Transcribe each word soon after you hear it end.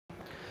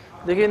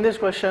देखिए in this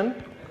question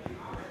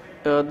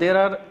there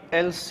are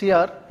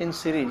LCR in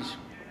series,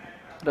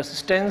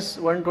 resistance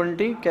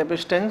 120,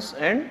 capacitance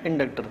and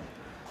inductor.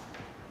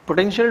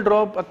 Potential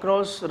drop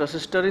across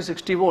resistor is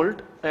 60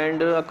 volt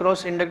and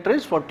across inductor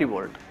is 40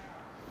 volt.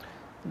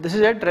 This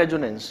is at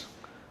resonance.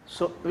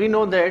 So we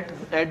know that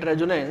at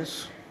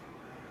resonance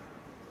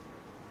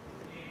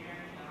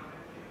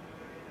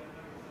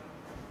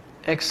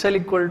XL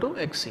equal to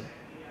XC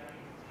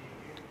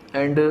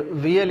and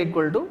VL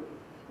equal to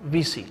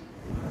VC.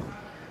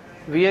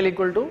 VL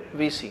equal to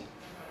VC.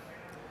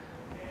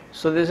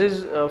 So this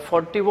is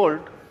 40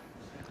 volt.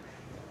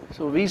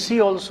 So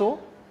VC also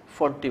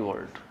 40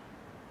 volt.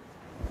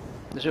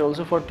 This is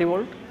also 40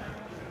 volt.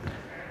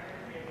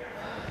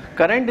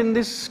 Current in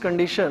this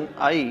condition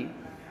I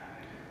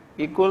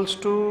equals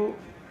to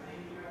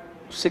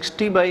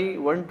 60 by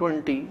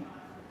 120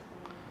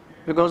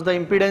 because the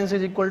impedance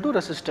is equal to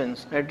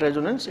resistance. At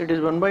resonance it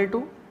is 1 by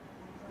 2.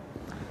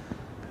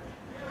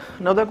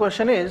 Now the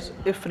question is,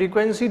 if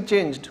frequency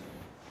changed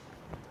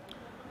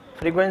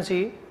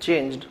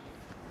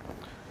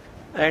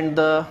and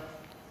the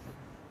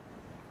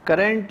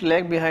current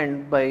lag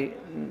behind by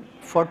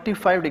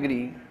 45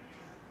 degree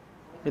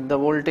with the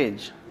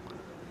voltage,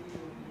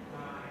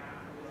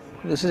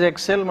 this is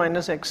XL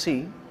minus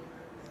XC,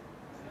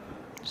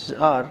 this is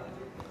R,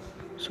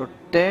 so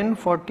tan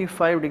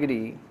 45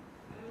 degree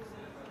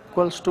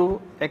equals to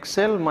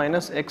XL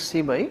minus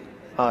XC by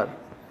R.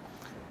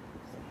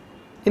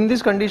 In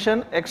this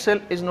condition XL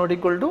is not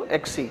equal to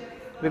XC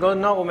because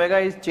now omega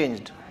is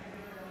changed.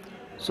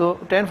 So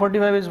tan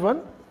 45 is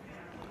 1,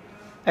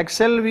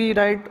 XL we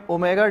write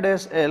omega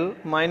dash L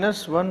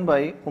minus 1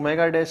 by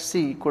omega dash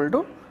C equal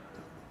to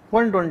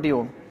 120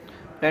 ohm,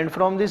 and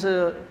from this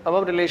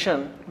above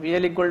relation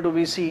VL equal to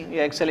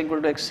VC, XL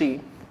equal to XC,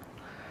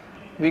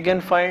 we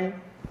can find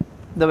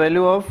the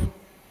value of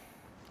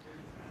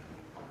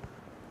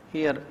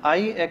here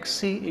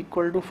IXC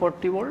equal to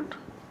 40 volt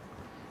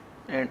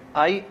and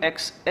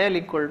IXL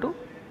equal to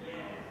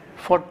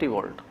 40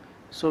 volt.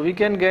 So we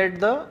can get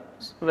the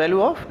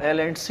value of L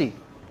and C,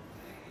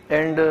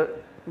 and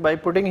by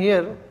putting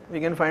here we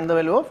can find the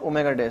value of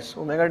omega dash.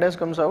 Omega dash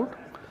comes out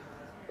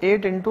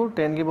 8 into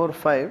 10 to the power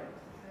 5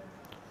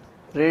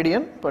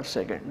 radian per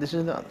second. This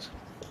is the answer.